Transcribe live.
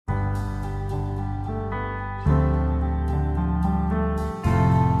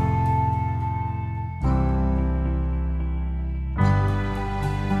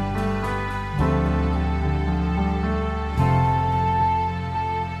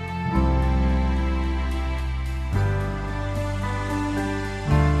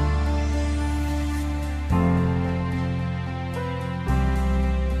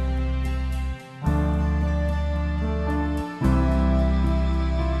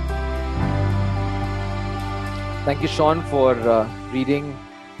Thank you, Sean, for reading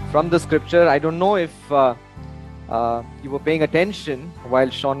from the scripture. I don't know if you were paying attention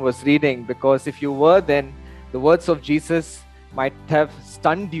while Sean was reading, because if you were, then the words of Jesus might have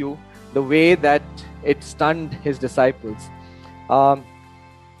stunned you the way that it stunned his disciples.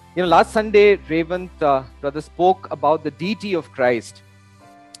 Last Sunday, Revant, brother, spoke about the deity of Christ.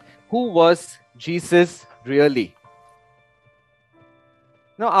 Who was Jesus really?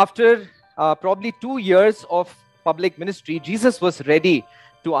 Now, after probably 2 years of public ministry, Jesus was ready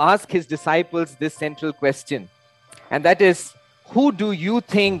to ask his disciples this central question. And that is, who do you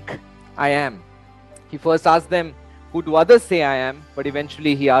think I am? He first asked them, who do others say I am? But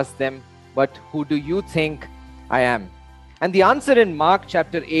eventually he asked them, but who do you think I am? And the answer in Mark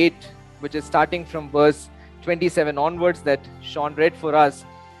chapter 8, which is starting from verse 27 onwards that Sean read for us,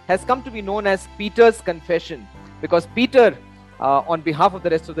 has come to be known as Peter's confession. Because Peter, on behalf of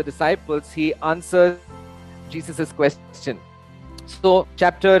the rest of the disciples, he answers Jesus' question. So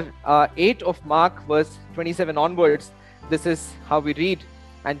chapter 8 of Mark, verse 27 onwards, this is how we read.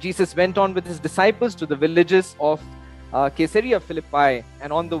 And Jesus went on with his disciples to the villages of Caesarea Philippi.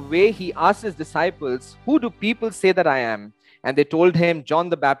 And on the way, he asked his disciples, who do people say that I am? And they told him, John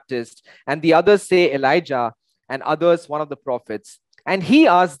the Baptist. And the others say Elijah, and others one of the prophets. And he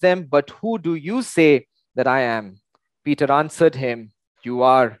asked them, but who do you say that I am? Peter answered him, you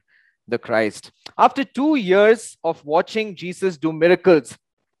are the Christ. After 2 years of watching Jesus do miracles,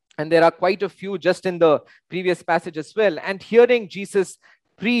 and there are quite a few just in the previous passage as well, and hearing Jesus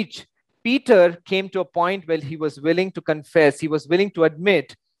preach, Peter came to a point where he was willing to confess, he was willing to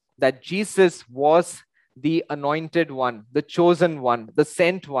admit that Jesus was the anointed one, the chosen one, the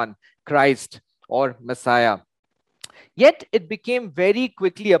sent one, Christ or Messiah. Yet it became very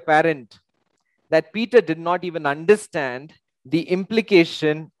quickly apparent that Peter did not even understand the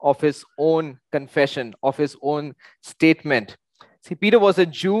implication of his own confession, of his own statement. See, Peter was a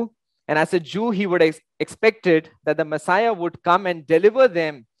Jew, and as a Jew, he would have expected that the Messiah would come and deliver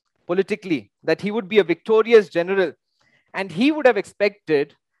them politically, that he would be a victorious general. And he would have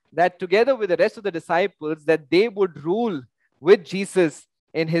expected that together with the rest of the disciples, that they would rule with Jesus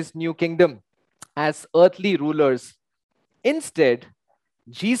in his new kingdom as earthly rulers. Instead,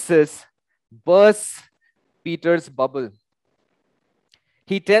 Jesus bursts Peter's bubble.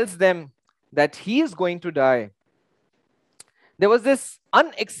 He tells them that he is going to die. There was this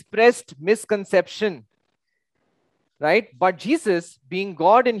unexpressed misconception, right? But Jesus, being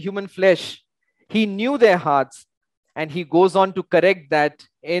God in human flesh, he knew their hearts, and he goes on to correct that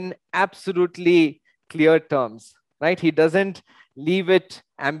in absolutely clear terms, right? He doesn't leave it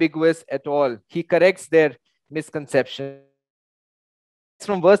ambiguous at all. He corrects their misconception.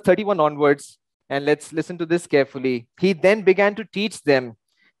 From verse 31 onwards, and let's listen to this carefully. He then began to teach them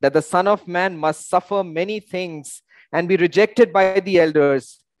that the Son of Man must suffer many things and be rejected by the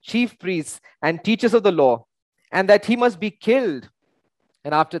elders, chief priests, and teachers of the law, and that he must be killed,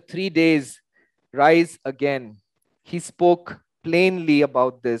 and after 3 days rise again. He spoke plainly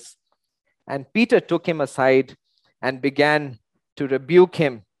about this, and Peter took him aside and began to rebuke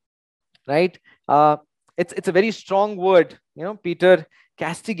him, right? It's a very strong word. Peter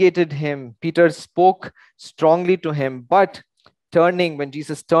castigated him. Peter spoke strongly to him, but when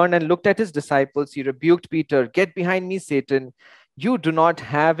Jesus turned and looked at his disciples, he rebuked Peter, get behind me, Satan. You do not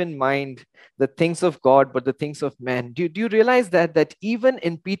have in mind the things of God, but the things of man. Do you realize that even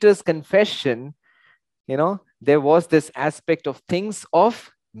in Peter's confession, there was this aspect of things of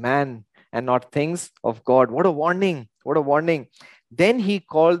man and not things of God. What a warning. What a warning. Then he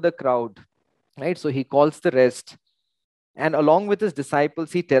called the crowd, right? So he calls the rest. And along with his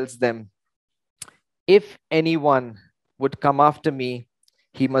disciples, he tells them, if anyone would come after me,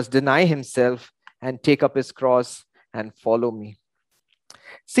 he must deny himself and take up his cross and follow me.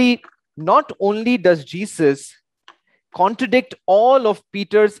 See, not only does Jesus contradict all of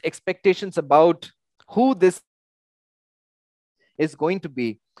Peter's expectations about who this is going to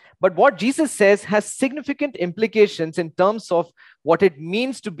be, but what Jesus says has significant implications in terms of what it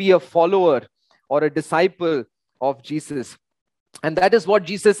means to be a follower or a disciple of Jesus. And that is what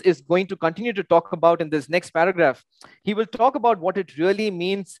Jesus is going to continue to talk about in this next paragraph. He will talk about what it really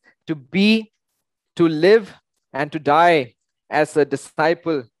means to be, to live, and to die as a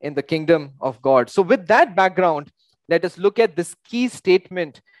disciple in the kingdom of God. So with that background, let us look at this key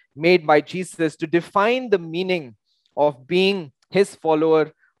statement made by Jesus to define the meaning of being his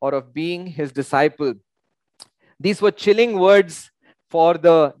follower or of being his disciple. These were chilling words for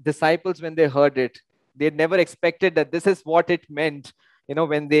the disciples when they heard it. They had never expected that this is what it meant,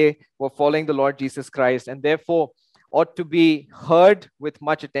 when they were following the Lord Jesus Christ. And therefore, ought to be heard with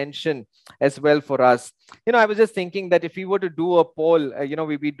much attention as well for us. I was just thinking that if we were to do a poll,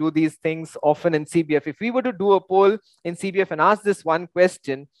 we do these things often in CBF. If we were to do a poll in CBF and ask this one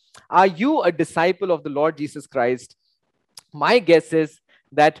question, are you a disciple of the Lord Jesus Christ? My guess is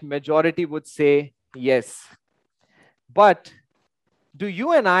that majority would say yes. But do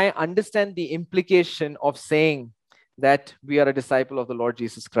you and I understand the implication of saying that we are a disciple of the Lord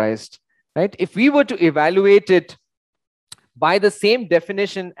Jesus Christ? Right? If we were to evaluate it by the same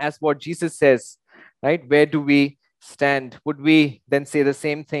definition as what Jesus says, right? Where do we stand? Would we then say the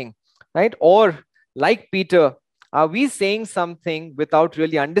same thing, right? Or like Peter, are we saying something without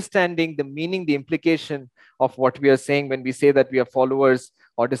really understanding the meaning, the implication of what we are saying when we say that we are followers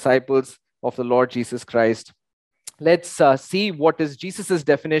or disciples of the Lord Jesus Christ? Let's see what is Jesus's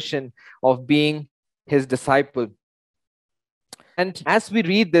definition of being his disciple. And as we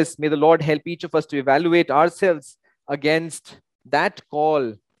read this, may the Lord help each of us to evaluate ourselves against that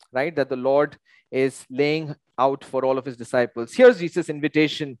call, right, that the Lord is laying out for all of his disciples. Here's Jesus'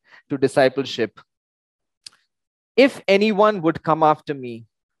 invitation to discipleship. If anyone would come after me,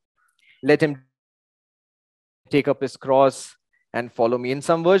 let him take up his cross and follow me. In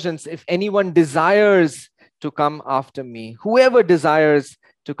some versions, if anyone desires to come after me, whoever desires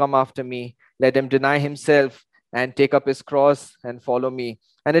to come after me, let him deny himself and take up his cross and follow me.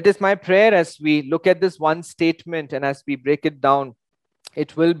 And it is my prayer as we look at this one statement and as we break it down,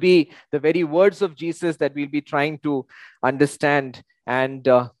 it will be the very words of Jesus that we'll be trying to understand and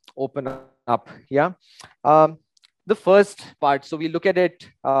open up. Yeah. The first part, so we look at it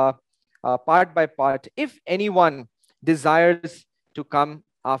part by part. If anyone desires to come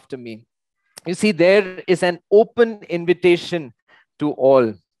after me, you see, there is an open invitation to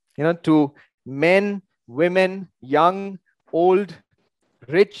all, to men, women, young, old,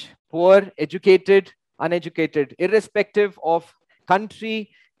 rich, poor, educated, uneducated, irrespective of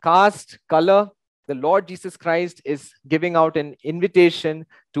country, caste, color. The Lord Jesus Christ is giving out an invitation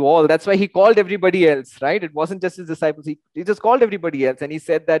to all. That's why he called everybody else, right? It wasn't just his disciples. He just called everybody else. And he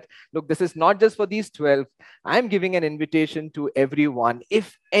said that, look, this is not just for these 12. I'm giving an invitation to everyone.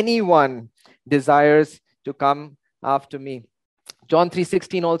 If anyone desires to come after me. John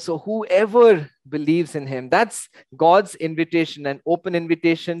 3:16 also, whoever believes in him. That's God's invitation, an open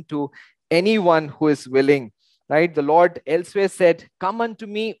invitation to anyone who is willing. Right? The Lord elsewhere said, come unto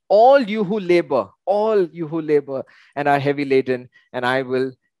me, all you who labor and are heavy laden, and I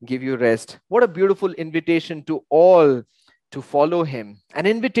will give you rest. What a beautiful invitation to all to follow him. An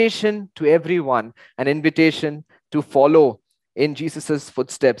invitation to everyone, an invitation to follow in Jesus's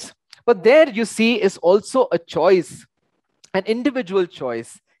footsteps. But there you see is also a choice, an individual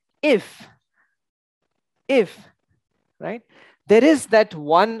choice. If, right? There is that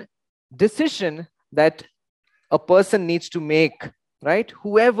one decision that a person needs to make, right?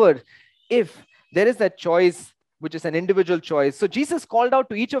 Whoever, if there is that choice, which is an individual choice. So Jesus called out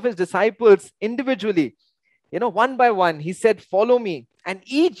to each of his disciples individually, one by one. He said, follow me. And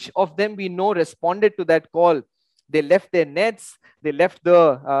each of them, we know, responded to that call. They left their nets, they left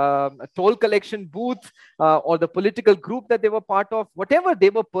the toll collection booth or the political group that they were part of, whatever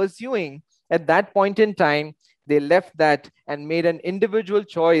they were pursuing at that point in time, they left that and made an individual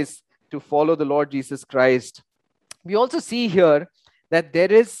choice to follow the Lord Jesus Christ. We also see here that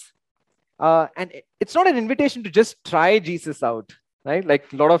there is, and it's not an invitation to just try Jesus out, right?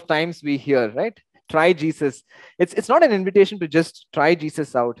 Like a lot of times we hear, right? Try Jesus. It's not an invitation to just try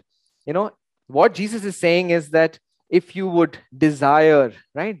Jesus out. What Jesus is saying is that if you would desire,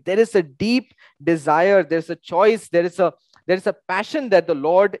 right? There is a deep desire. There's a choice. There is a passion that the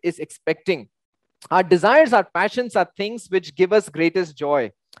Lord is expecting. Our desires, our passions are things which give us greatest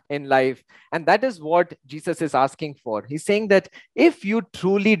joy in life. And that is what Jesus is asking for. He's saying that if you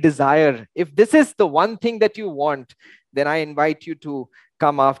truly desire, if this is the one thing that you want, then I invite you to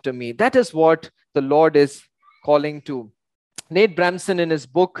come after me. That is what the Lord is calling to. Nate Bramson, in his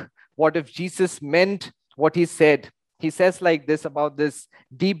book, What If Jesus Meant What He Said? He says like this about this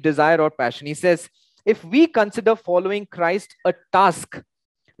deep desire or passion. He says, if we consider following Christ a task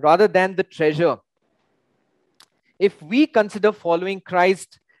rather than the treasure, if we consider following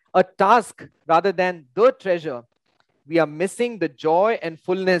Christ a task rather than the treasure, we are missing the joy and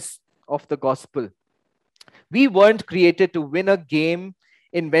fullness of the gospel. We weren't created to win a game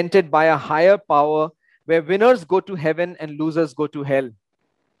invented by a higher power where winners go to heaven and losers go to hell.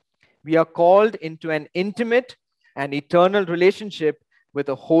 We are called into an intimate and eternal relationship with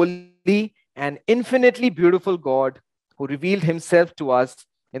a holy and infinitely beautiful God who revealed himself to us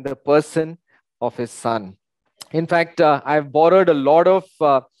in the person of his Son. In fact, I've borrowed a lot of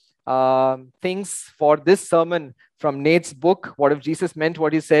things for this sermon from Nate's book, What If Jesus Meant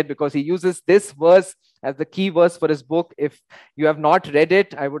What He Said, because he uses this verse as the key verse for his book. If you have not read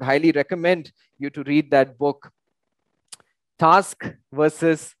it, I would highly recommend you to read that book. Task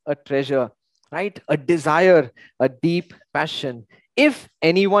versus a treasure, right? A desire, a deep passion. If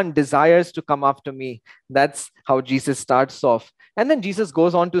anyone desires to come after me, that's how Jesus starts off. And then Jesus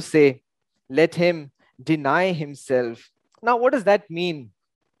goes on to say, let him deny himself. Now, what does that mean?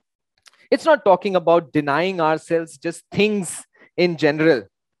 It's not talking about denying ourselves just things in general.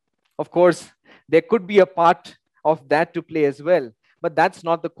 Of course, there could be a part of that to play as well, but that's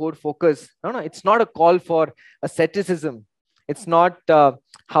not the core focus. No, it's not a call for asceticism. It's not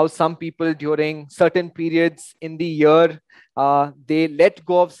how some people during certain periods in the year, they let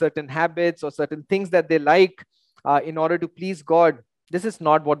go of certain habits or certain things that they like in order to please God. This is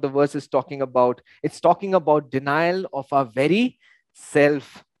not what the verse is talking about. It's talking about denial of our very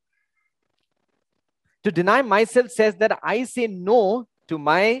self. To deny myself says that I say no to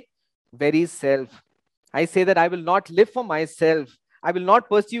my very self. I say that I will not live for myself. I will not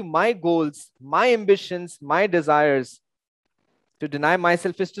pursue my goals, my ambitions, my desires. To deny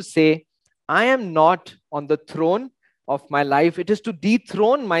myself is to say, I am not on the throne of my life. It is to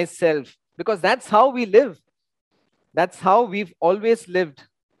dethrone myself, because that's how we live. That's how we've always lived,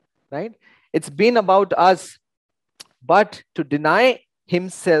 right? It's been about us. But to deny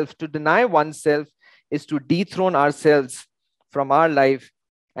himself, to deny oneself, is to dethrone ourselves from our life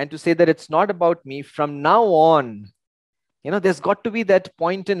and to say that it's not about me. From now on, there's got to be that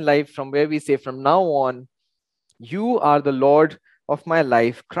point in life from where we say, from now on, you are the Lord of my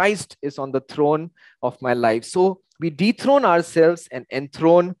life. Christ is on the throne of my life. So we dethrone ourselves and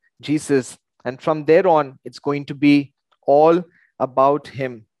enthrone Jesus. And from there on, it's going to be all about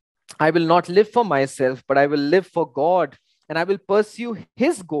him. I will not live for myself, but I will live for God, and I will pursue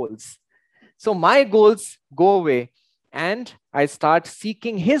his goals. So my goals go away, and I start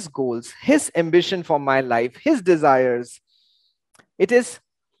seeking his goals, his ambition for my life, his desires.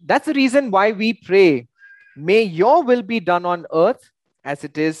 That's the reason why we pray, may your will be done on earth as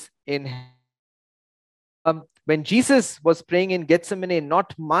it is in heaven. When Jesus was praying in Gethsemane,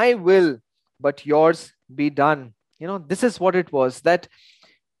 not my will, but yours be done. This is what it was, that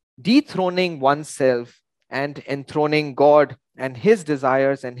dethroning oneself and enthroning God and his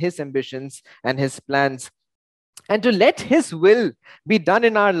desires and his ambitions and his plans. And to let his will be done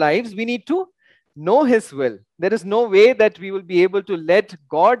in our lives, we need to know his will. There is no way that we will be able to let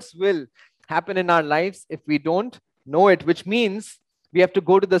God's will happen in our lives if we don't know it, which means we have to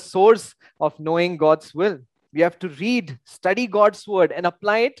go to the source of knowing God's will. We have to read, study God's word, and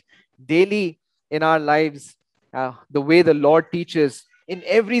apply it daily in our lives, the way the Lord teaches in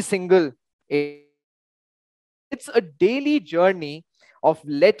every single area. It's a daily journey of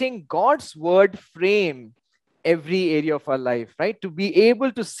letting God's word frame every area of our life, right? To be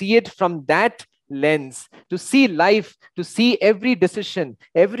able to see it from that lens, to see life, to see every decision,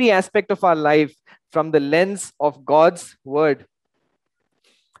 every aspect of our life from the lens of God's word.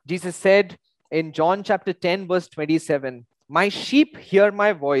 Jesus said in John chapter 10, verse 27, my sheep hear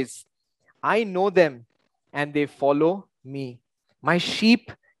my voice. I know them and they follow me. My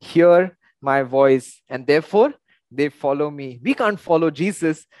sheep hear my voice and therefore they follow me. We can't follow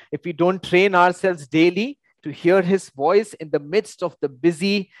Jesus if we don't train ourselves daily to hear his voice in the midst of the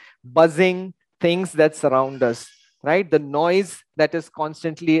busy, buzzing things that surround us, right? The noise that is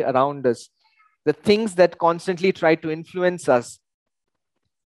constantly around us, the things that constantly try to influence us.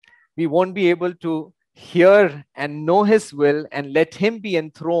 We won't be able to hear and know his will and let him be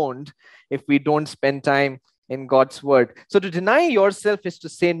enthroned if we don't spend time in God's word. So to deny yourself is to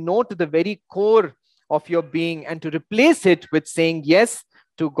say no to the very core of your being and to replace it with saying yes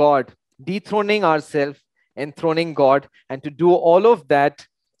to God, dethroning ourselves, enthroning God, and to do all of that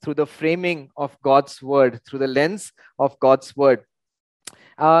through the framing of God's word, through the lens of God's word.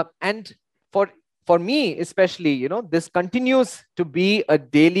 And for me, especially, this continues to be a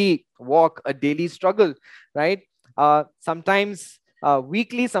daily walk, a daily struggle, right? Sometimes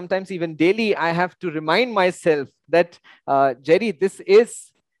weekly, sometimes even daily, I have to remind myself that, Jerry, this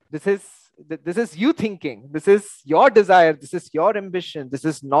is you thinking, this is your desire, this is your ambition, this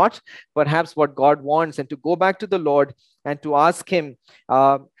is not perhaps what God wants, and to go back to the Lord and to ask him,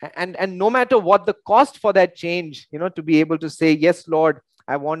 and no matter what the cost for that change, to be able to say, yes, Lord,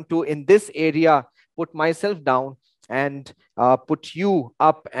 I want to, in this area, put myself down and put you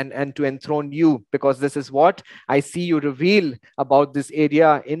up and to enthrone you, because this is what I see you reveal about this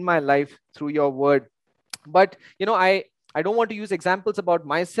area in my life through your word. But, I don't want to use examples about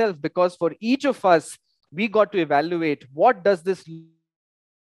myself, because for each of us, we got to evaluate, what does this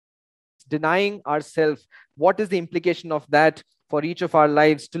denying ourselves. What is the implication of that for each of our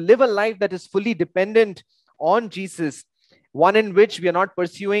lives? To live a life that is fully dependent on Jesus, one in which we are not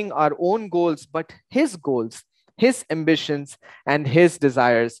pursuing our own goals, but his goals, his ambitions, and his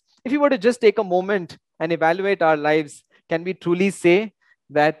desires. If you were to just take a moment and evaluate our lives, can we truly say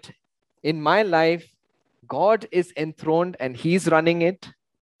that in my life, God is enthroned and he's running it?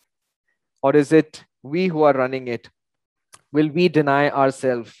 Or is it we who are running it? Will we deny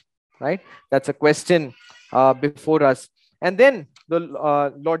ourselves? Right? That's a question before us. And then the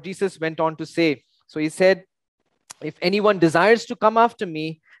Lord Jesus went on to say, so he said, if anyone desires to come after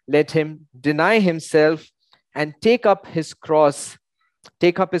me, let him deny himself and take up his cross.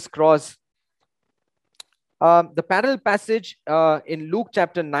 Take up his cross. The parallel passage in Luke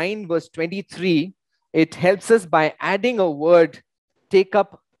chapter 9, verse 23, it helps us by adding a word, take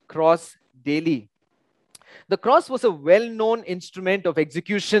up cross daily. The cross was a well-known instrument of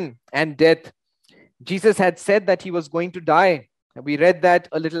execution and death. Jesus had said that he was going to die. We read that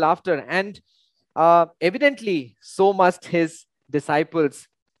a little after. And evidently, so must his disciples.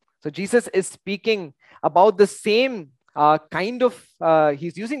 So Jesus is speaking about the same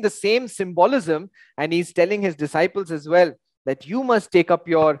he's using the same symbolism, and he's telling his disciples as well that you must take up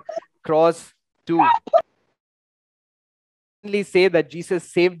your cross too. Only say that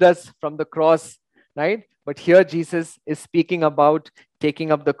Jesus saved us from the cross, right? But here Jesus is speaking about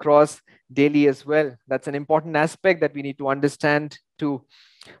taking up the cross daily as well. That's an important aspect that we need to understand too.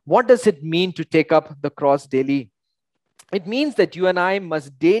 What does it mean to take up the cross daily? It means that you and I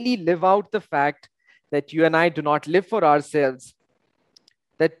must daily live out the fact that you and I do not live for ourselves,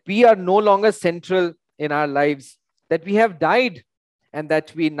 that we are no longer central in our lives, that we have died and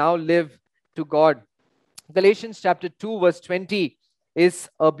that we now live to God. Galatians chapter 2, verse 20 is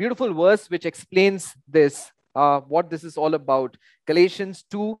a beautiful verse which explains this, what this is all about. Galatians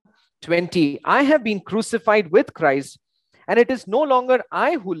 2:20, I have been crucified with Christ, and it is no longer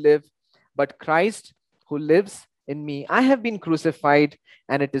I who live, but Christ who lives in me. I have been crucified,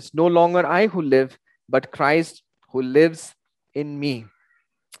 and it is no longer I who live, but Christ who lives in me.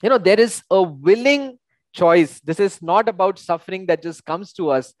 You know, there is a willing choice. This is not about suffering that just comes to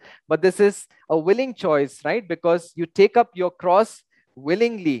us, but this is a willing choice, right? Because you take up your cross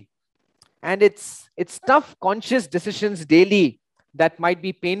willingly. And it's tough, conscious decisions daily that might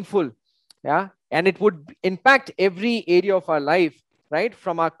be painful. Yeah. And it would impact every area of our life, right?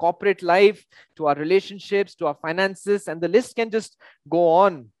 From our corporate life to our relationships to our finances, and the list can just go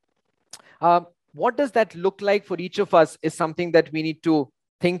on. What does that look like for each of us is something that we need to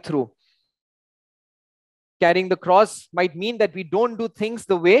think through. Carrying the cross might mean that we don't do things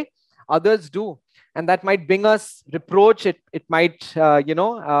the way others do. And that might bring us reproach. It might,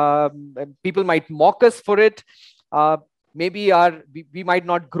 people might mock us for it. Maybe we might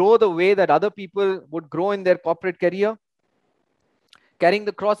not grow the way that other people would grow in their corporate career. Carrying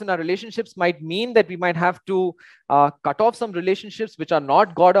the cross in our relationships might mean that we might have to cut off some relationships which are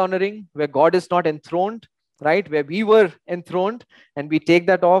not God-honoring, where God is not enthroned, right? Where we were enthroned, and we take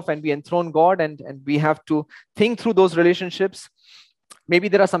that off and we enthrone God, and we have to think through those relationships. Maybe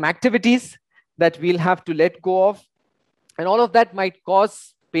there are some activities that we'll have to let go of, and all of that might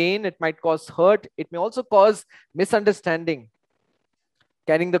cause pain, it might cause hurt, it may also cause misunderstanding.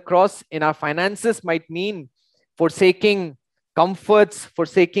 Carrying the cross in our finances might mean forsaking comforts,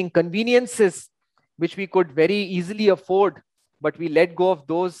 forsaking conveniences, which we could very easily afford, but we let go of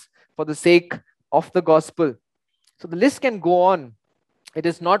those for the sake of the gospel. So the list can go on. It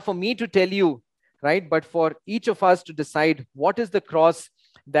is not for me to tell you, right? But for each of us to decide what is the cross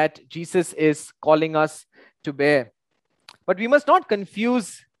that Jesus is calling us to bear. But we must not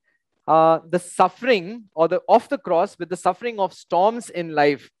confuse the suffering of the cross with the suffering of storms in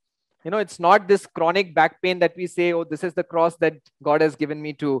life. You know, it's not this chronic back pain that we say, oh, this is the cross that God has given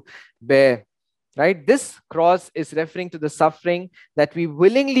me to bear, right? This cross is referring to the suffering that we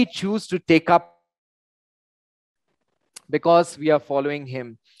willingly choose to take up because we are following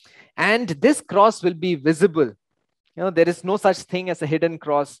him. And this cross will be visible. You know, there is no such thing as a hidden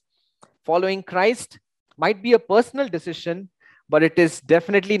cross. Following Christ might be a personal decision, but it is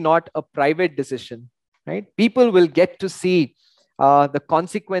definitely not a private decision, right? People will get to see the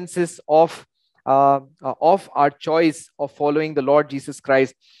consequences of our choice of following the Lord Jesus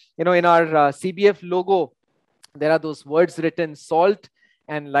Christ. You know, in our CBF logo, there are those words written, salt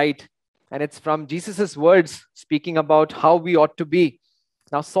and light. And it's from Jesus's words speaking about how we ought to be.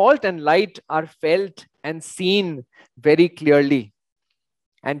 Now, salt and light are felt and seen very clearly.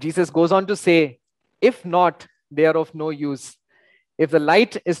 And Jesus goes on to say, if not, they are of no use. If the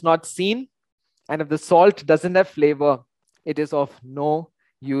light is not seen, and if the salt doesn't have flavor, it is of no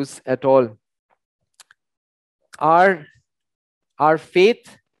use at all. Our, our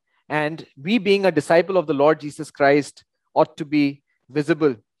faith and we being a disciple of the Lord Jesus Christ ought to be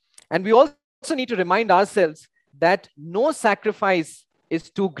visible. And we also need to remind ourselves that no sacrifice is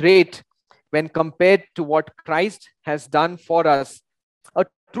too great when compared to what Christ has done for us. A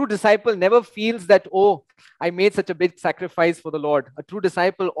true disciple never feels that, oh, I made such a big sacrifice for the Lord. A true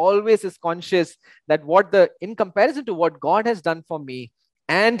disciple always is conscious that in comparison to what God has done for me,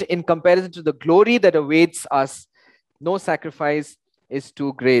 and in comparison to the glory that awaits us, no sacrifice is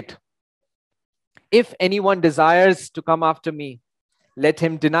too great. If anyone desires to come after me, let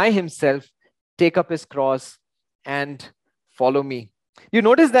him deny himself, take up his cross, and follow me. You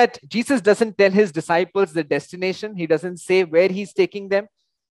notice that Jesus doesn't tell his disciples the destination. He doesn't say where he's taking them.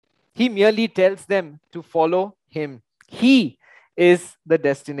 He merely tells them to follow him. He is the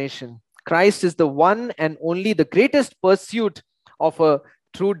destination. Christ is the one and only, the greatest pursuit of a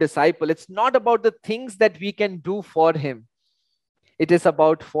true disciple. It's not about the things that we can do for him. It is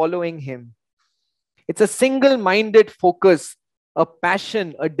about following him. It's a single-minded focus, a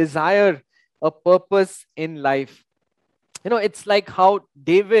passion, a desire, a purpose in life. It's like how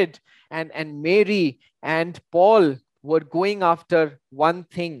David and Mary and Paul were going after one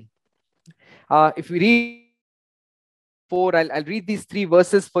thing. If we read 4, I'll read these 3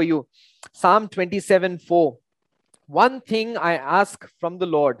 verses for you. Psalm 27:4. One thing I ask from the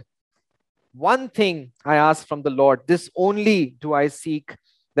Lord. One thing I ask from the Lord. This only do I seek,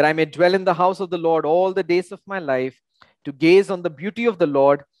 that I may dwell in the house of the Lord all the days of my life, to gaze on the beauty of the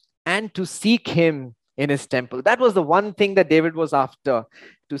Lord and to seek him in his temple. That was the one thing that David was after,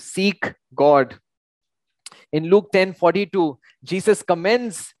 to seek God. In Luke 10:42, Jesus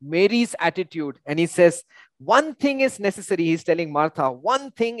commends Mary's attitude and he says, one thing is necessary. He's telling Martha, one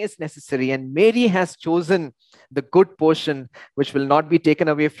thing is necessary, and Mary has chosen the good portion which will not be taken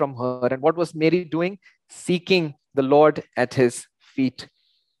away from her. And what was Mary doing? Seeking the Lord at his feet.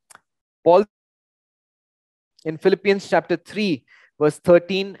 Paul in Philippians chapter 3, verse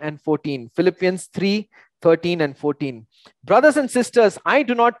 13 and 14. Philippians 3, 13 and 14. Brothers and sisters, I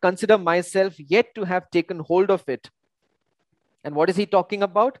do not consider myself yet to have taken hold of it. And what is he talking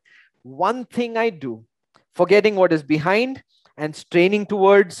about? One thing I do, forgetting what is behind and straining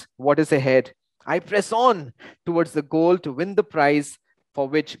towards what is ahead. I press on towards the goal to win the prize for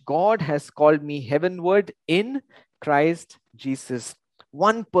which God has called me heavenward in Christ Jesus.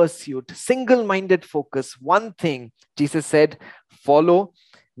 One pursuit, single-minded focus, one thing. Jesus said, follow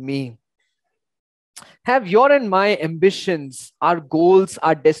me. Have your and my ambitions, our goals,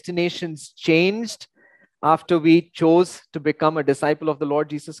 our destinations changed after we chose to become a disciple of the Lord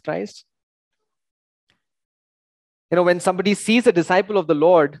Jesus Christ? When somebody sees a disciple of the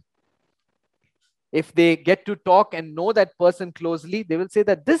Lord, if they get to talk and know that person closely, they will say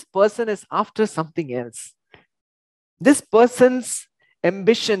that this person is after something else. This person's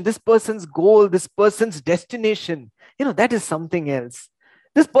ambition, this person's goal, this person's destination, that is something else.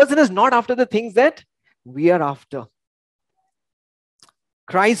 This person is not after the things that we are after.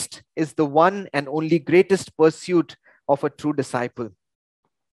 Christ is the one and only greatest pursuit of a true disciple.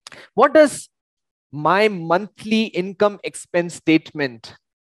 What does my monthly income expense statement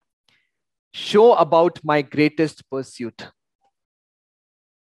show about my greatest pursuit?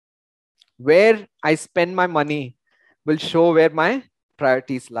 Where I spend my money will show where my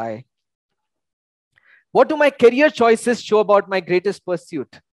priorities lie. What do my career choices show about my greatest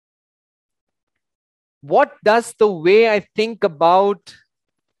pursuit? What does the way I think about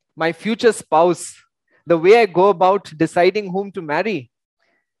my future spouse, the way I go about deciding whom to marry,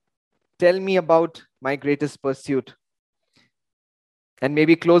 tell me about my greatest pursuit? And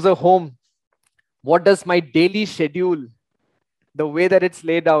maybe closer home, what does my daily schedule, the way that it's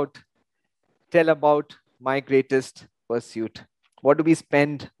laid out, tell about my greatest pursuit? What do we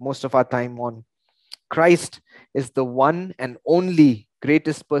spend most of our time on? Christ is the one and only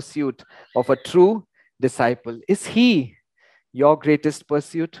greatest pursuit of a true disciple. Is he your greatest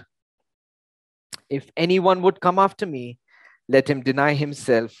pursuit? If anyone would come after me, let him deny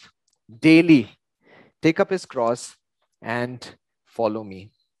himself daily, take up his cross, and follow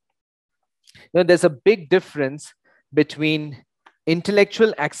me. There's a big difference between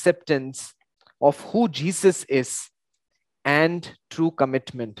intellectual acceptance of who Jesus is and true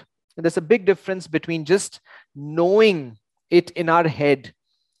commitment. And there's a big difference between just knowing it in our head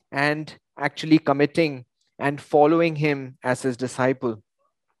and actually committing and following him as his disciple.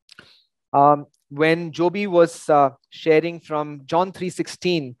 When Joby was sharing from John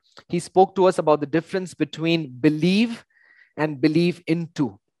 3:16, he spoke to us about the difference between believe and believe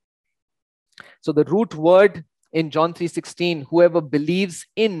into. So the root word in John 3:16, whoever believes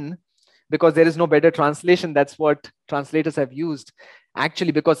in, because there is no better translation, that's what translators have used.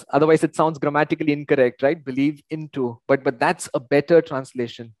 Actually, because otherwise it sounds grammatically incorrect, right? Believe into. But that's a better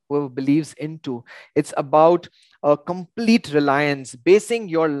translation. Whoever believes into. It's about a complete reliance, basing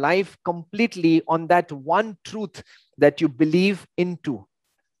your life completely on that one truth that you believe into.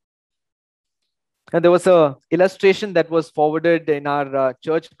 And there was a illustration that was forwarded in our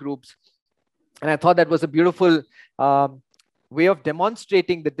church groups, and I thought that was a beautiful way of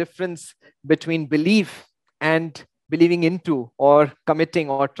demonstrating the difference between belief and believing into, or committing,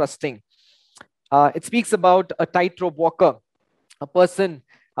 or trusting. It speaks about a tightrope walker, a person,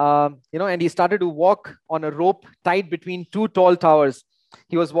 and he started to walk on a rope tied between two tall towers.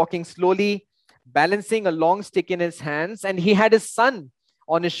 He was walking slowly, balancing a long stick in his hands, and he had his son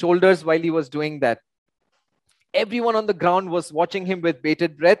on his shoulders while he was doing that. Everyone on the ground was watching him with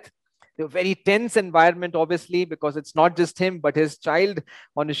bated breath. A very tense environment, obviously, because it's not just him, but his child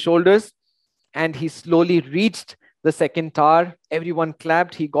on his shoulders. And he slowly reached the second tower. Everyone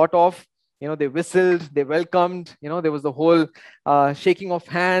clapped. He got off. They whistled, they welcomed. There was the whole shaking of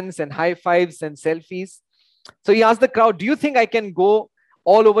hands and high fives and selfies. So he asked the crowd, "Do you think I can go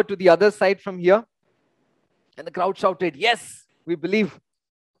all over to the other side from here?" And the crowd shouted, "Yes, we believe."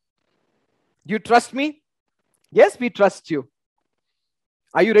 "Do you trust me?" "Yes, we trust you."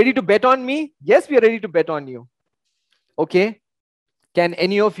 "Are you ready to bet on me?" "Yes, we are ready to bet on you." "Okay, can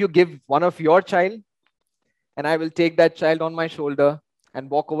any of you give one of your child? And I will take that child on my shoulder and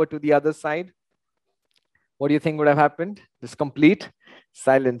walk over to the other side." What do you think would have happened? This complete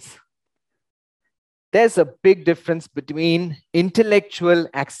silence. There's a big difference between intellectual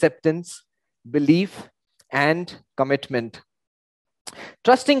acceptance, belief, and commitment.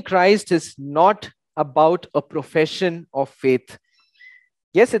 Trusting Christ is not about a profession of faith.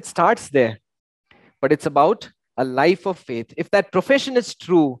 Yes, it starts there, but it's about a life of faith. If that profession is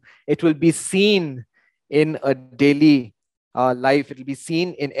true, it will be seen in a daily life. It will be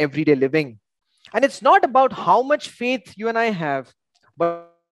seen in everyday living. And it's not about how much faith you and I have,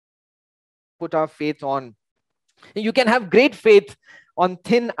 but put our faith on. You can have great faith on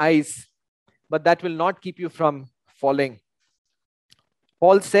thin ice, but that will not keep you from falling.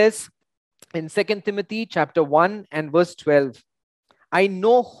 Paul says in 2 Timothy chapter 1 and verse 12, "I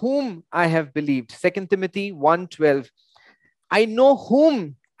know whom I have believed." 2 Timothy 1:12. I know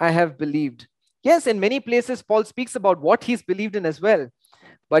whom I have believed. Yes, in many places, Paul speaks about what he's believed in as well.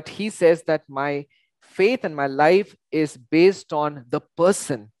 But he says that my faith and my life is based on the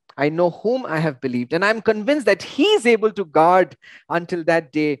person. I know whom I have believed. And I'm convinced that he is able to guard until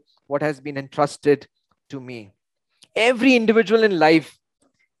that day what has been entrusted to me. Every individual in life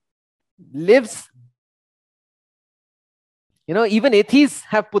lives. Even atheists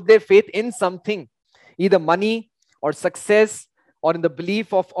have put their faith in something, either money or success, or in the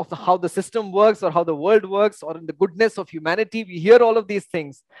belief of how the system works, or how the world works, or in the goodness of humanity. We hear all of these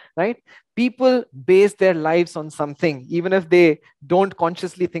things, right? People base their lives on something, even if they don't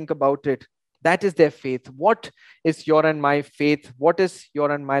consciously think about it. That is their faith. What is your and my faith? What is your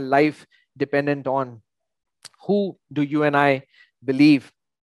and my life dependent on? Who do you and I believe?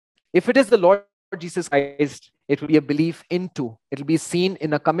 If it is the Lord Jesus Christ, it will be a belief into. It will be seen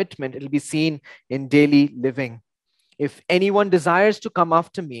in a commitment. It will be seen in daily living. If anyone desires to come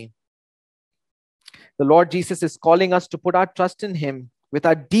after me, the Lord Jesus is calling us to put our trust in him with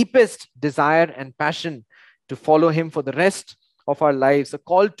our deepest desire and passion to follow him for the rest of our lives. A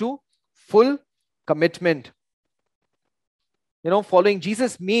call to full commitment. Following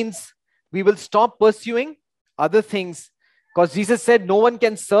Jesus means we will stop pursuing other things, because Jesus said no one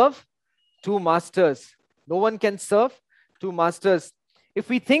can serve two masters. No one can serve two masters. If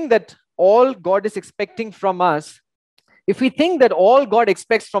we think that all God is expecting from us, if we think that all God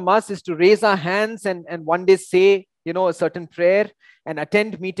expects from us is to raise our hands and one day say, a certain prayer and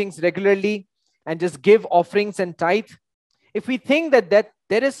attend meetings regularly and just give offerings and tithe, if we think that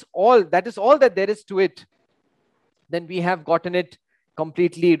is all that there is to it, then we have gotten it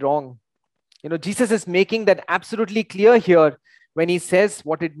completely wrong. Jesus is making that absolutely clear here when he says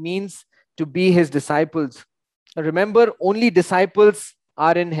what it means to be his disciples. Remember, only disciples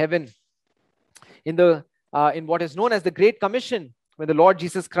are in heaven. In what is known as the Great Commission, when the Lord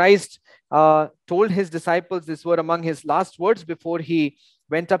Jesus Christ told his disciples, these were among his last words before he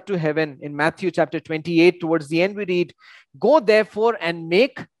went up to heaven. In Matthew chapter 28, towards the end, we read, "Go therefore and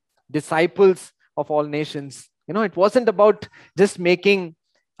make disciples of all nations." It wasn't about just making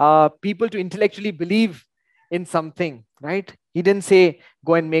people to intellectually believe in something, right? He didn't say,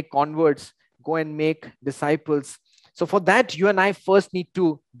 go and make converts, go and make disciples. So for that, you and I first need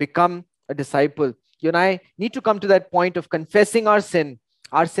to become a disciple. You and I need to come to that point of confessing our sin,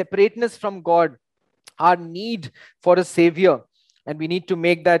 our separateness from God, our need for a Savior. And we need to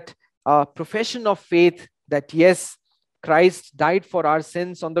make that profession of faith that, yes, Christ died for our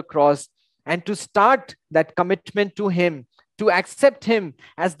sins on the cross, and to start that commitment to Him, to accept Him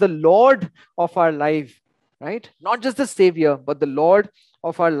as the Lord of our life, right? Not just the Savior, but the Lord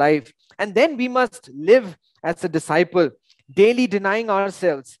of our life. And then we must live as a disciple, daily denying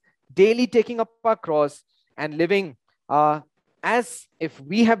ourselves, daily taking up our cross, and living as if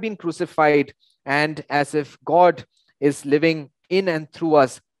we have been crucified and as if God is living in and through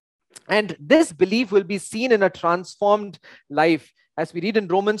us. And this belief will be seen in a transformed life. As we read in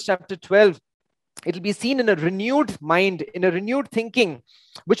Romans chapter 12, it will be seen in a renewed mind, in a renewed thinking,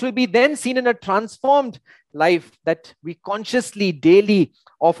 which will be then seen in a transformed life, that we consciously, daily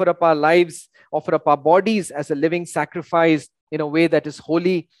offer up our lives, offer up our bodies as a living sacrifice in a way that is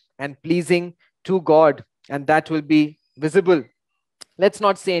holy and pleasing to God. And that will be visible. Let's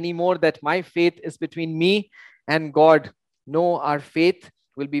not say anymore that my faith is between me and God. No, our faith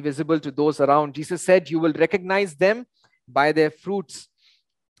will be visible to those around. Jesus said, you will recognize them by their fruits.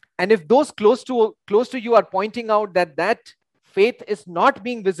 And if those close to you are pointing out that faith is not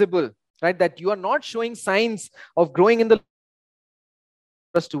being visible, right, that you are not showing signs of growing in the Lord,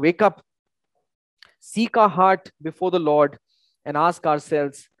 us to wake up, seek our heart before the Lord, and ask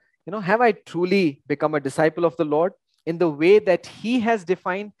ourselves, have I truly become a disciple of the Lord in the way that He has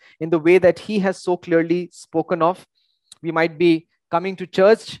defined, in the way that He has so clearly spoken of? We might be coming to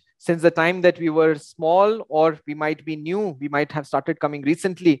church since the time that we were small, or we might be new, we might have started coming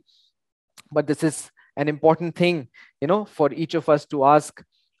recently. But this is an important thing, for each of us to ask,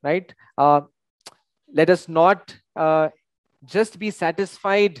 right? Let us not just be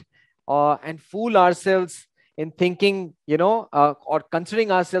satisfied and fool ourselves in thinking, or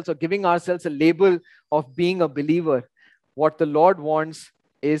considering ourselves or giving ourselves a label of being a believer. What the Lord wants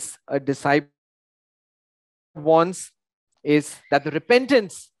is a disciple. Wants is that the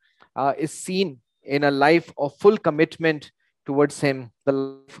repentance is seen in a life of full commitment towards Him, the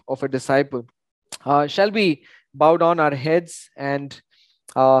life of a disciple. Shall we bow down our heads and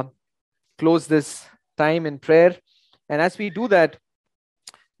close this time in prayer? And as we do that,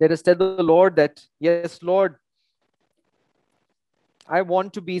 let us tell the Lord that, yes, Lord, I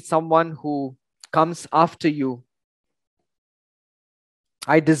want to be someone who comes after you.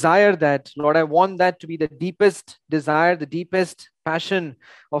 I desire that, Lord. I want that to be the deepest desire, the deepest passion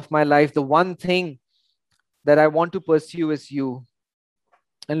of my life. The one thing that I want to pursue is you.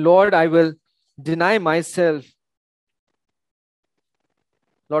 And Lord, I will deny myself.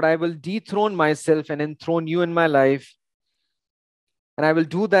 Lord, I will dethrone myself and enthrone you in my life. And I will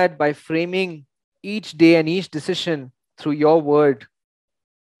do that by framing each day and each decision through your word.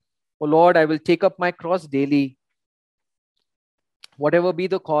 Oh Lord, I will take up my cross daily. Whatever be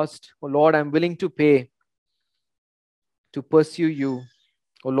the cost, oh Lord, I'm willing to pay to pursue you.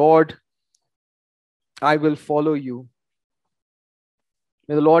 Oh Lord, I will follow you.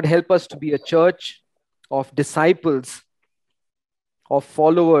 May the Lord help us to be a church of disciples, of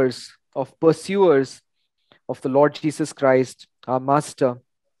followers, of pursuers of the Lord Jesus Christ, our Master.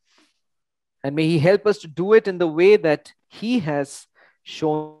 And may He help us to do it in the way that He has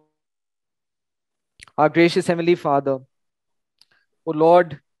shown. Our gracious Heavenly Father, oh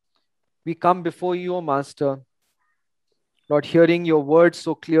Lord, we come before you, O Master, Lord, hearing your words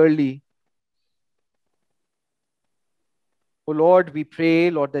so clearly. Oh Lord, we pray,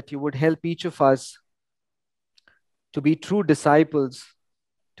 Lord, that you would help each of us to be true disciples,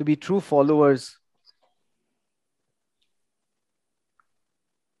 to be true followers.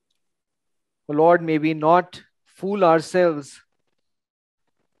 Oh Lord, may we not fool ourselves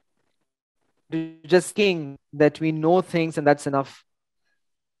to just think that we know things and that's enough.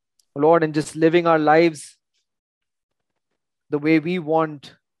 Oh Lord, and just living our lives the way we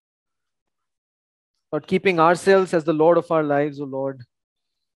want, not keeping ourselves as the Lord of our lives, oh Lord.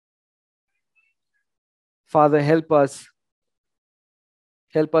 Father, help us.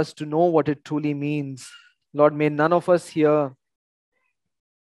 Help us to know what it truly means. Lord, may none of us here,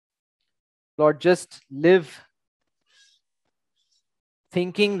 Lord, just live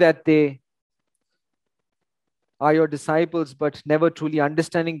thinking that they are your disciples, but never truly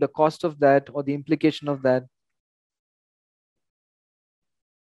understanding the cost of that or the implication of that.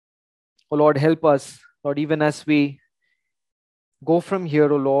 Oh Lord, help us, Lord, even as we go from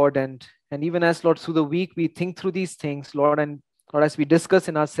here, oh Lord, and even as, Lord, through the week we think through these things, Lord, and Lord, as we discuss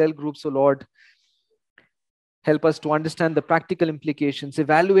in our cell groups, oh Lord, help us to understand the practical implications,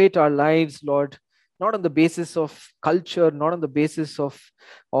 evaluate our lives, Lord, not on the basis of culture, not on the basis of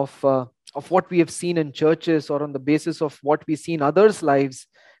of what we have seen in churches or on the basis of what we see in others' lives,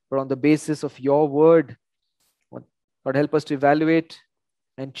 but on the basis of your word. God, help us to evaluate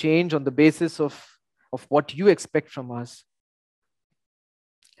and change on the basis of what you expect from us.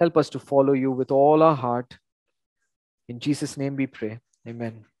 Help us to follow you with all our heart. In Jesus' name we pray.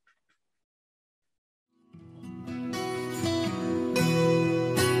 Amen.